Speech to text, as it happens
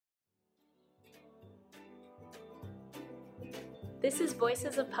This is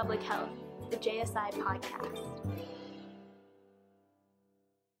Voices of Public Health, the JSI podcast.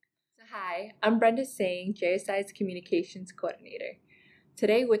 Hi, I'm Brenda Singh, JSI's Communications Coordinator.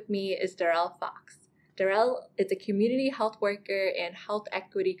 Today with me is Durrell Fox. Durrell is a community health worker and health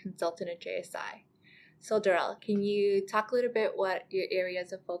equity consultant at JSI. So Durrell, can you talk a little bit what your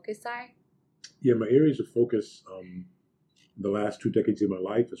areas of focus are? Yeah, my areas of focus the last 2 decades of my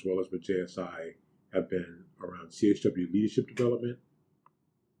life, as well as with JSI, have been around CHW leadership development,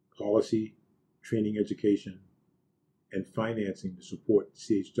 policy, training education, and financing to support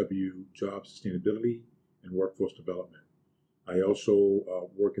CHW job sustainability and workforce development. I also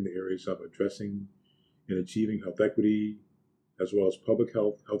work in the areas of addressing and achieving health equity, as well as public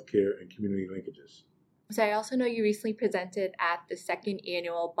health, healthcare, and community linkages. So I also know you recently presented at the 2nd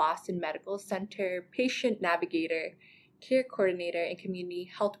Annual Boston Medical Center Patient Navigator, Care Coordinator, and Community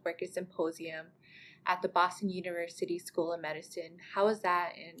Health Worker Symposium at the Boston University School of Medicine. How was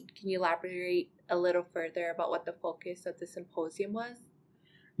that, and can you elaborate a little further about what the focus of the symposium was?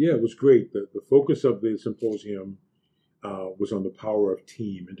 Yeah, it was great. The focus of the symposium was on the power of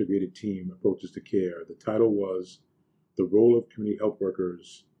integrated team approaches to care. The title was The Role of Community Health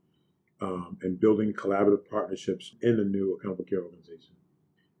Workers and Building Collaborative Partnerships in the New Accountable Care Organization.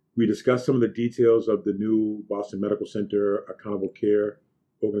 We discussed some of the details of the new Boston Medical Center Accountable Care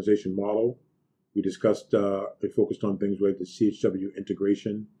Organization model. We discussed, it focused on things related to CHW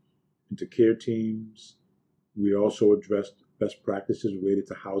integration into care teams. We also addressed best practices related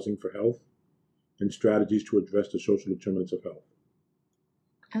to housing for health and strategies to address the social determinants of health.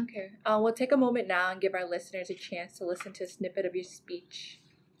 Okay. We'll take a moment now and give our listeners a chance to listen to a snippet of your speech.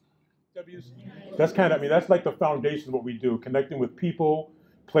 That's that's like the foundation of what we do, connecting with people,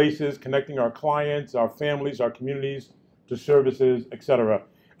 places, connecting our clients, our families, our communities to services, etc.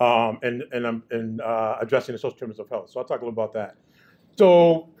 And addressing the social determinants of health. So I'll talk a little about that.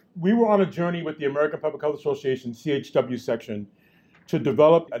 So we were on a journey with the American Public Health Association, CHW section, to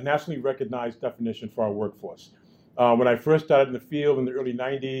develop a nationally recognized definition for our workforce. When I first started in the field in the early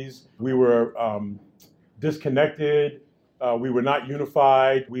 90s, we were disconnected. We were not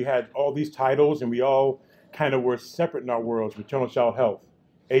unified. We had all these titles, and we all kind of were separate in our worlds: maternal child health,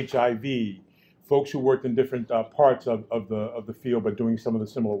 HIV, folks who worked in different parts of the field, but doing some of the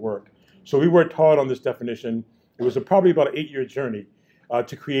similar work. So we worked hard on this definition. It was probably about an 8-year journey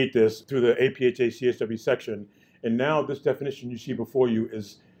to create this through the APHA CHW section. And now this definition you see before you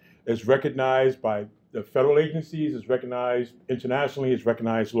is recognized by the federal agencies, is recognized internationally, is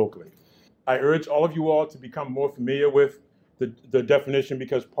recognized locally. I urge all of you all to become more familiar with the definition,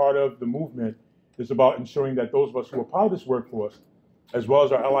 because part of the movement is about ensuring that those of us who are part of this workforce, as well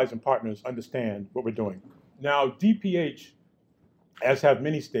as our allies and partners, understand what we're doing. Now, DPH, as have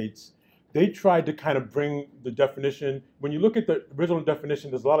many states, they tried to kind of bring the definition. When you look at the original definition,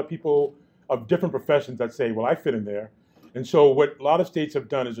 there's a lot of people of different professions that say, well, I fit in there. And so what a lot of states have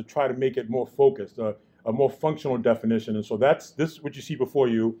done is to try to make it more focused, a more functional definition. And so this what you see before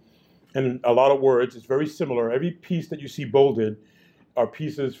you, in a lot of words. It's very similar. Every piece that you see bolded are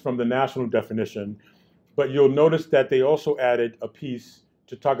pieces from the national definition. But you'll notice that they also added a piece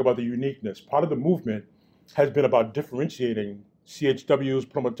to talk about the uniqueness. Part of the movement has been about differentiating CHWs,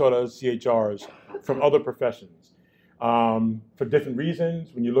 promotoras, CHRs from other professions for different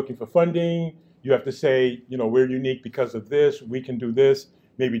reasons. When you're looking for funding, you have to say, we're unique because of this, we can do this,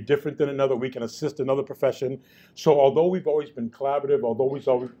 maybe different than another, we can assist another profession. So although we've always been collaborative, although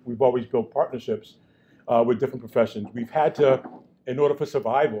we've always built partnerships with different professions, we've had to, in order for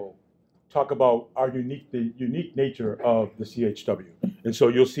survival, talk about the unique nature of the CHW. And so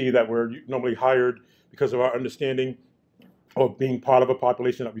you'll see that we're normally hired because of our understanding of being part of a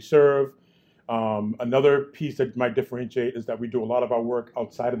population that we serve. Another piece that might differentiate is that we do a lot of our work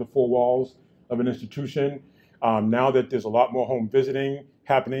outside of the 4 walls of an institution. Now that there's a lot more home visiting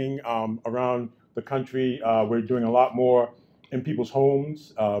happening around the country, we're doing a lot more in people's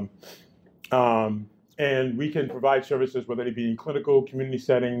homes. And we can provide services, whether they be in clinical, community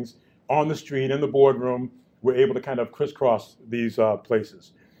settings, on the street, in the boardroom. We're able to kind of crisscross these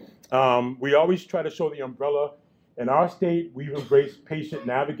places. We always try to show the umbrella. In our state, we've embraced patient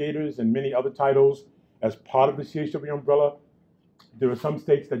navigators and many other titles as part of the CHW umbrella. There are some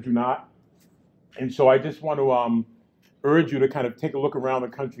states that do not. And so I just want to urge you to kind of take a look around the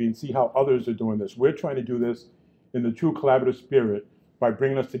country and see how others are doing this. We're trying to do this in the true collaborative spirit by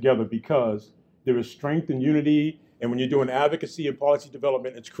bringing us together, because there is strength in unity. And when you're doing advocacy and policy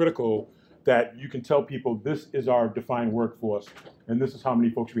development, it's critical that you can tell people this is our defined workforce and this is how many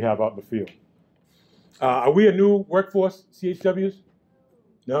folks we have out in the field. Are we a new workforce, CHWs?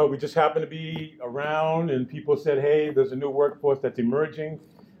 No, we just happened to be around and people said, hey, there's a new workforce that's emerging.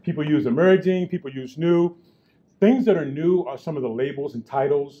 People use emerging, people use new. Things that are new are some of the labels and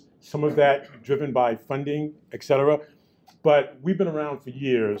titles, some of that driven by funding, et cetera. But we've been around for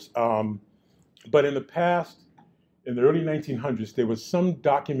years. But in the past, in the early 1900s, there was some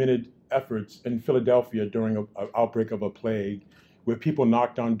documented efforts in Philadelphia during an outbreak of a plague where people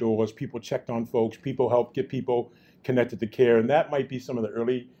knocked on doors, people checked on folks, people helped get people connected to care. And that might be some of the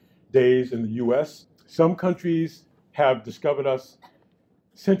early days in the US. Some countries have discovered us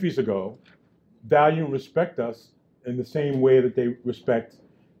centuries ago, value and respect us in the same way that they respect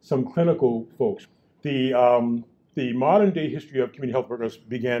some clinical folks. The modern day history of community health workers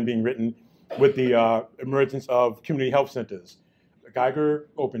began being written with the emergence of community health centers. Geiger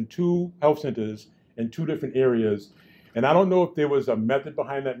opened 2 health centers in 2 different areas. And I don't know if there was a method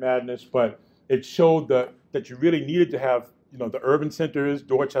behind that madness, but it showed that you really needed to have, the urban centers,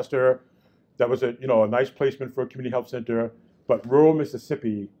 Dorchester, that was a nice placement for a community health center. But rural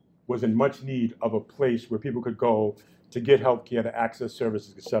Mississippi was in much need of a place where people could go to get health care, to access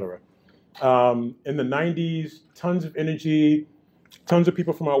services, et cetera. In the 90s, tons of energy, tons of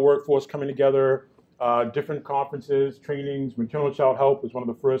people from our workforce coming together, different conferences, trainings. Maternal child health was one of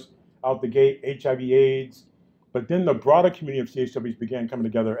the first out the gate, HIV/AIDS. But then the broader community of CHWs began coming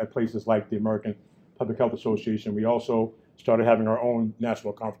together at places like the American Public Health Association. We also started having our own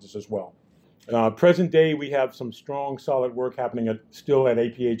national conferences as well. Present day, we have some strong, solid work happening still at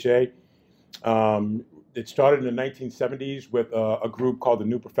APHA. It started in the 1970s with a group called the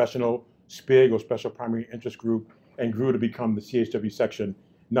New Professional SPIG, or Special Primary Interest Group, and grew to become the CHW section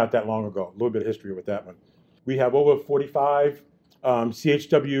not that long ago. A little bit of history with that one. We have over 45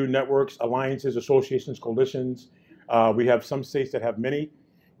 CHW networks, alliances, associations, coalitions. We have some states that have many.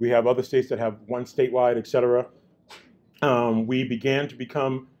 We have other states that have one statewide, et cetera. We began to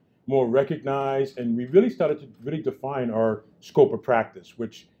become more recognized, and we really started to really define our scope of practice,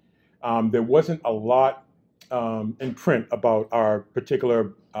 which there wasn't a lot in print about our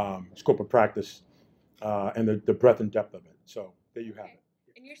particular scope of practice and the breadth and depth of it. So there you have it.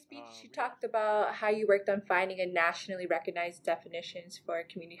 In your speech, you talked about how you worked on finding a nationally recognized definitions for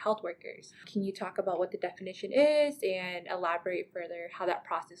community health workers. Can you talk about what the definition is and elaborate further how that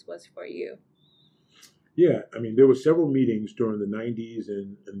process was for you? Yeah, there were several meetings during the 90s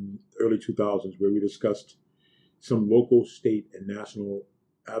and early 2000s where we discussed some local, state, and national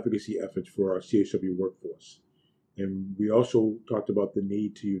advocacy efforts for our CHW workforce. And we also talked about the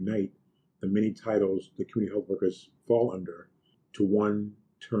need to unite the many titles the community health workers fall under to one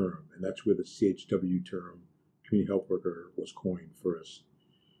term, and that's where the CHW term, community health worker, was coined first.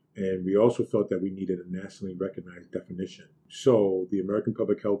 And we also felt that we needed a nationally recognized definition. So the American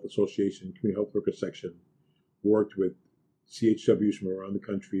Public Health Association Community Health Worker section worked with CHWs from around the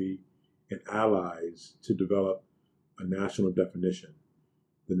country and allies to develop a national definition.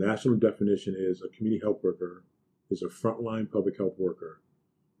 The national definition is a community health worker is a frontline public health worker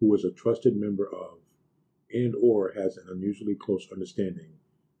who is a trusted member of and or has an unusually close understanding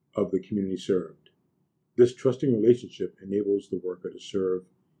of the community served. This trusting relationship enables the worker to serve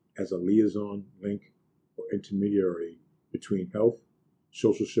as a liaison, link, or intermediary between health,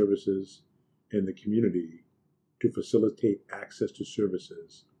 social services, and the community to facilitate access to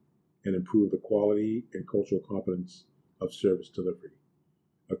services and improve the quality and cultural competence of service delivery.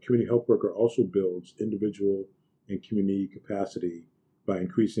 A community health worker also builds individual and community capacity by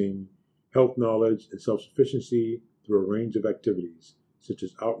increasing health knowledge and self-sufficiency through a range of activities such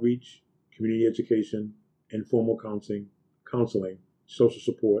as outreach, community education, informal counseling, social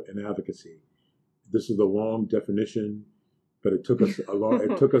support, and advocacy. This is a long definition, but it took us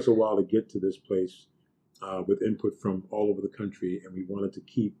a while to get to this place with input from all over the country, and we wanted to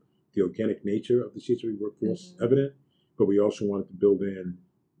keep the organic nature of the CHW workforce evident, but we also wanted to build in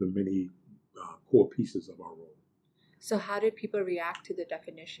the many core pieces of our role. So how did people react to the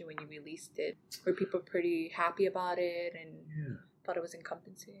definition when you released it? Were people pretty happy about it and thought it was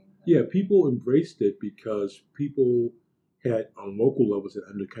encompassing? Yeah, people embraced it because people had, on local levels,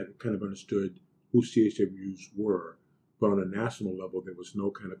 that kind of understood who CHWs were. But on a national level, there was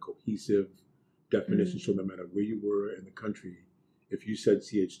no kind of cohesive definition. So no matter where you were in the country, if you said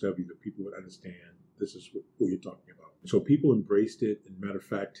CHW, the people would understand this is who you're talking about. So people embraced it. And matter of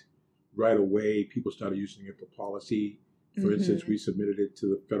fact, right away, people started using it for policy. For instance, we submitted it to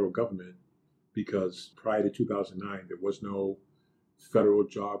the federal government because prior to 2009, there was no federal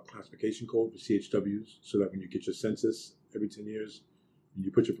job classification code for CHWs, so that when you get your census every 10 years, and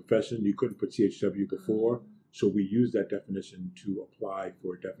you put your profession, you couldn't put CHW before. So we used that definition to apply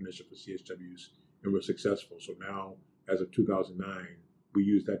for a definition for CHWs, and we're successful. So now, as of 2009, we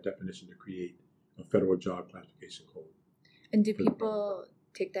use that definition to create a federal job classification code. And do people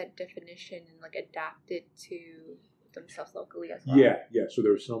take that definition and like adapt it to themselves locally as well? Yeah. So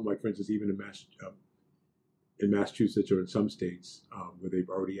there are some, like for instance, even in Massachusetts or in some states where they've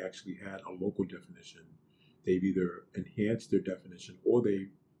already actually had a local definition, they've either enhanced their definition or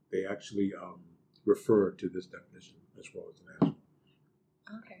they actually refer to this definition as well as the national.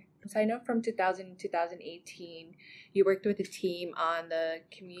 Okay. So I know from 2000 to 2018, you worked with a team on the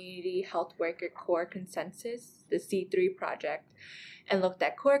Community Health Worker Core Consensus, the C3 project, and looked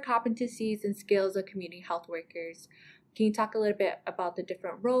at core competencies and skills of community health workers. Can you talk a little bit about the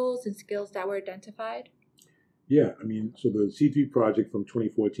different roles and skills that were identified? Yeah, so the C3 project from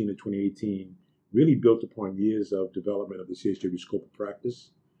 2014 to 2018 really built upon years of development of the CHW scope of practice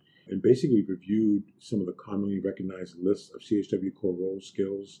and basically reviewed some of the commonly recognized lists of CHW core roles,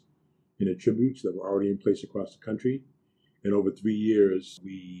 skills, and attributes that were already in place across the country. And over 3 years,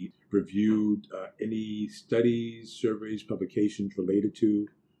 we reviewed any studies, surveys, publications related to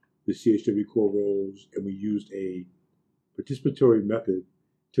the CHW core roles, and we used a participatory method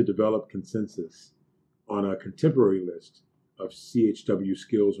to develop consensus on a contemporary list of CHW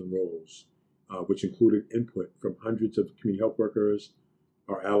skills and roles, which included input from hundreds of community health workers,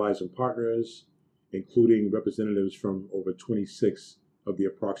 our allies and partners, including representatives from over 26 of the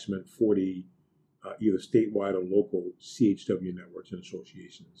approximate 40 either statewide or local CHW networks and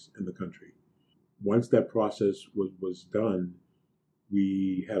associations in the country. Once that process was done,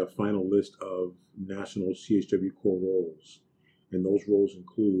 we had a final list of national CHW core roles. And those roles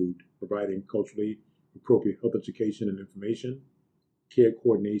include providing culturally appropriate health education and information, care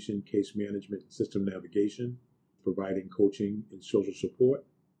coordination, case management, and system navigation, providing coaching and social support,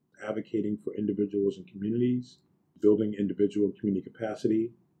 advocating for individuals and communities, building individual and community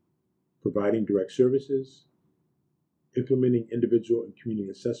capacity, providing direct services, implementing individual and community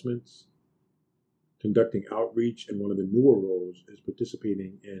assessments, conducting outreach, and one of the newer roles is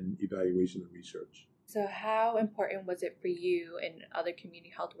participating in evaluation and research. So how important was it for you and other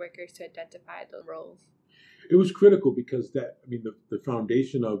community health workers to identify those roles? It was critical because the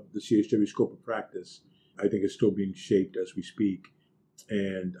foundation of the CHW scope of practice, I think, is still being shaped as we speak.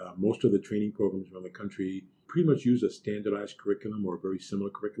 And most of the training programs around the country pretty much use a standardized curriculum or a very similar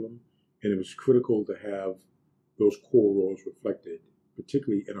curriculum. And it was critical to have those core roles reflected,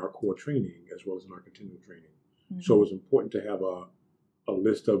 particularly in our core training as well as in our continuing training. Mm-hmm. So it was important to have a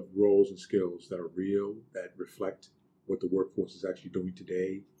list of roles and skills that are real, that reflect what the workforce is actually doing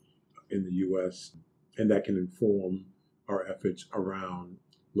today in the U.S., and that can inform our efforts around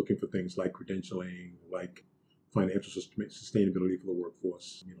looking for things like credentialing, like financial sustainability for the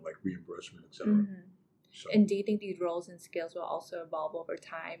workforce, like reimbursement, et cetera. Mm-hmm. So, and do you think these roles and skills will also evolve over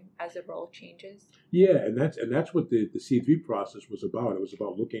time as the role changes? Yeah, and that's what the C3 process was about. It was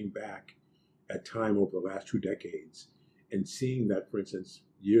about looking back at time over the last 2 decades and seeing that, for instance,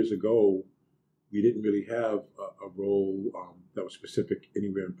 years ago, we didn't really have a role that was specific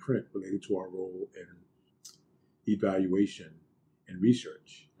anywhere in print related to our role in evaluation and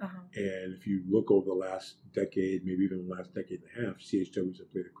research. Uh-huh. And if you look over the last decade, maybe even the last decade and a half, CHWs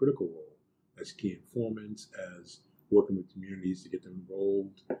have played a critical role as key informants, as working with communities to get them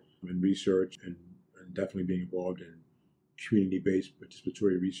involved in research and definitely being involved in community-based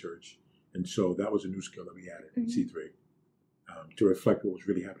participatory research. And so that was a new skill that we added in C3 to reflect what was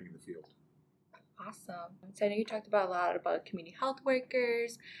really happening in the field. Awesome. So I know you talked about a lot about community health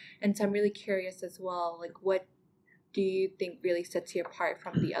workers, and so I'm really curious as well, like what do you think really sets you apart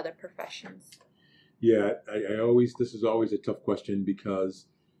from the other professions? Yeah, this is always a tough question because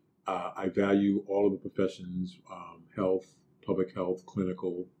I value all of the professions, health, public health,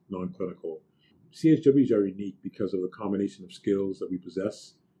 clinical, non-clinical. CHWs are unique because of the combination of skills that we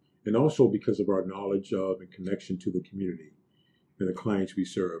possess and also because of our knowledge of and connection to the community and the clients we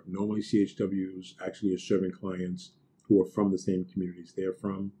serve. Normally, CHWs actually are serving clients who are from the same communities they're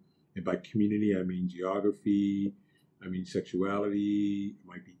from. And by community, I mean geography, I mean sexuality, it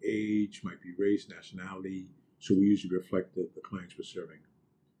might be age, might be race, nationality. So we usually reflect the clients we're serving.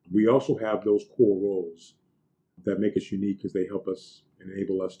 We also have those core roles that make us unique because they help us and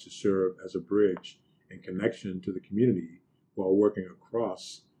enable us to serve as a bridge and connection to the community while working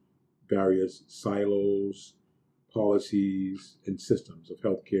across various silos, policies, and systems of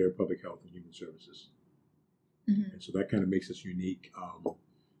healthcare, public health, and human services. Mm-hmm. And so that kind of makes us unique.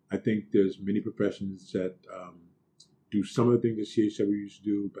 I think there's many professions that do some of the things that CHWs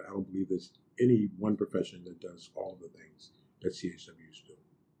do, but I don't believe there's any one profession that does all of the things that CHWs do.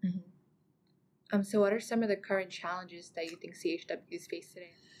 Mm-hmm. So what are some of the current challenges that you think CHWs face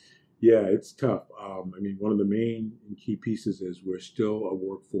today? Yeah, it's tough. I mean, one of the main and key pieces is we're still a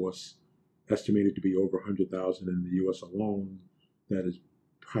workforce estimated to be over 100,000 in the U.S. alone that is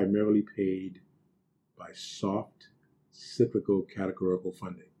primarily paid by soft, cyclical, categorical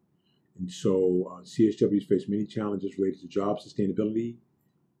funding. And so CHWs face many challenges related to job sustainability,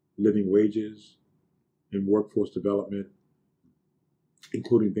 living wages, and workforce development,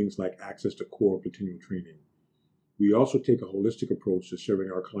 including things like access to core and continual training. We also take a holistic approach to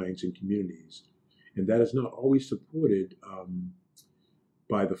serving our clients and communities, and that is not always supported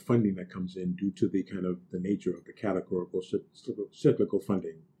by the funding that comes in due to the kind of the nature of the categorical cyclical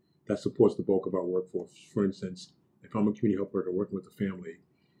funding that supports the bulk of our workforce. For instance, if I'm a community health worker working with a family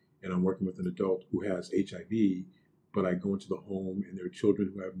and I'm working with an adult who has HIV, but I go into the home and there are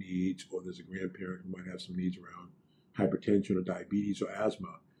children who have needs, or there's a grandparent who might have some needs around hypertension or diabetes or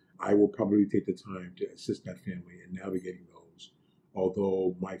asthma, I will probably take the time to assist that family in navigating those.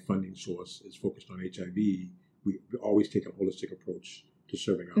 Although my funding source is focused on HIV, we always take a holistic approach to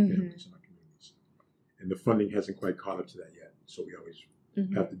serving our families and our communities. And the funding hasn't quite caught up to that yet, so we always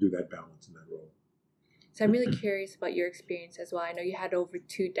have to do that balance in that role. So I'm really curious about your experience as well. I know you had over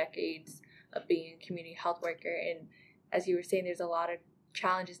 2 decades of being a community health worker, and as you were saying, there's a lot of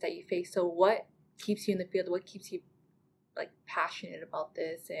challenges that you face. So what keeps you in the field? What keeps you passionate about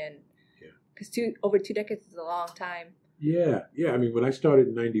this? And because over 2 decades is a long time. Yeah. I mean, when I started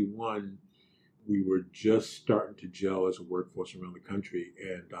in '91, we were just starting to gel as a workforce around the country,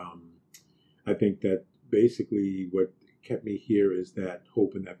 and I think that basically what kept me here is that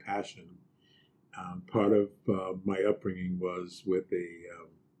hope and that passion. Part of my upbringing was with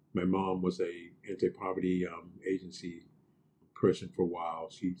my mom was a anti-poverty agency person for a while.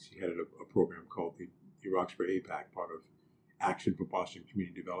 She headed a program called the Roxbury APAC, part of Action for Boston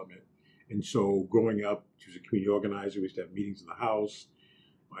Community Development. And so growing up, she was a community organizer. We used to have meetings in the house.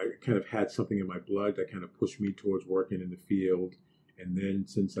 I kind of had something in my blood that kind of pushed me towards working in the field. And then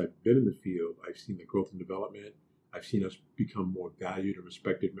since I've been in the field, I've seen the growth and development. I've seen us become more valued and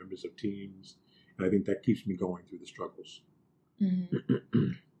respected members of teams. And I think that keeps me going through the struggles.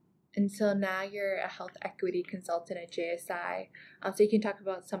 And so now you're a health equity consultant at JSI. So you can talk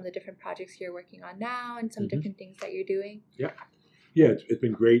about some of the different projects you're working on now and some different things that you're doing. Yeah, it's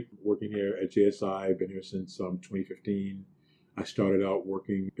been great working here at JSI. I've been here since 2015. I started out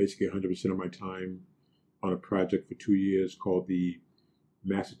working basically 100% of my time on a project for 2 years called the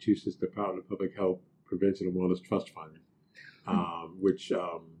Massachusetts Department of Public Health Prevention and Wellness Trust Fund, which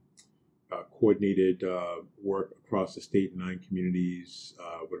coordinated work across the state in 9 communities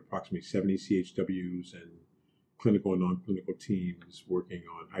with approximately 70 CHWs and clinical and non-clinical teams working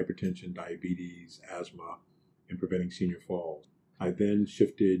on hypertension, diabetes, asthma, and preventing senior falls. I then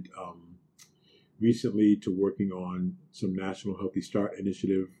shifted recently to working on some National Healthy Start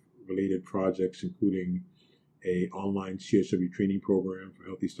Initiative related projects, including a online CHW training program for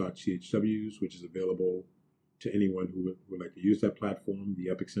Healthy Start CHWs, which is available to anyone who would like to use that platform, the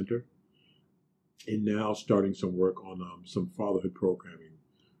Epic Center. And now starting some work on some fatherhood programming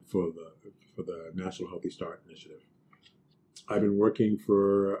for the National Healthy Start Initiative. I've been working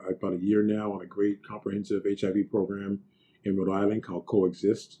for about a year now on a great comprehensive HIV program in Rhode Island called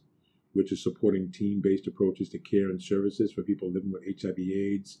Coexist, which is supporting team-based approaches to care and services for people living with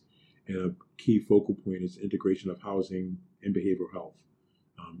HIV/AIDS. And a key focal point is integration of housing and behavioral health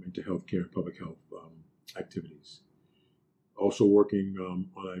into healthcare and public health activities. Also working on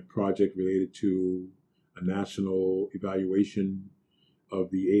a project related to a national evaluation of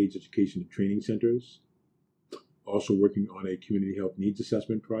the AIDS education and training centers. Also working on a community health needs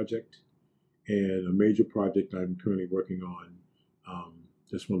assessment project. And a major project I'm currently working on,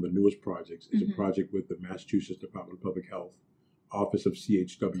 just one of the newest projects, is a project with the Massachusetts Department of Public Health Office of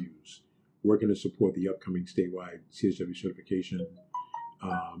CHWs, working to support the upcoming statewide CHW certification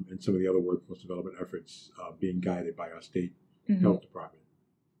and some of the other workforce development efforts being guided by our state health department.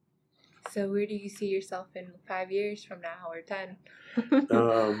 So where do you see yourself in 5 years from now or 10?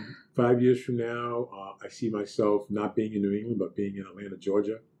 5 years from now, I see myself not being in New England, but being in Atlanta,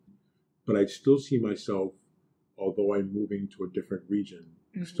 Georgia. But I still see myself, although I'm moving to a different region,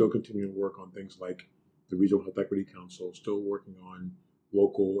 still continuing to work on things like the Regional Health Equity Council, still working on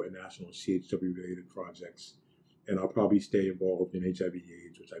local and national CHW-related projects. And I'll probably stay involved in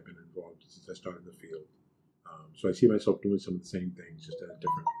HIV/AIDS, which I've been involved since I started in the field. So I see myself doing some of the same things, just at a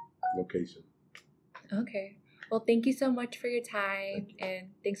different location. Okay. Well, thank you so much for your time, and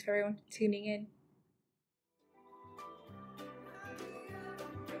thanks for everyone tuning in.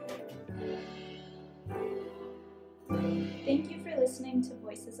 Thank you for listening to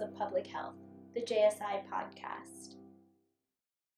Voices of Public Health, the JSI podcast.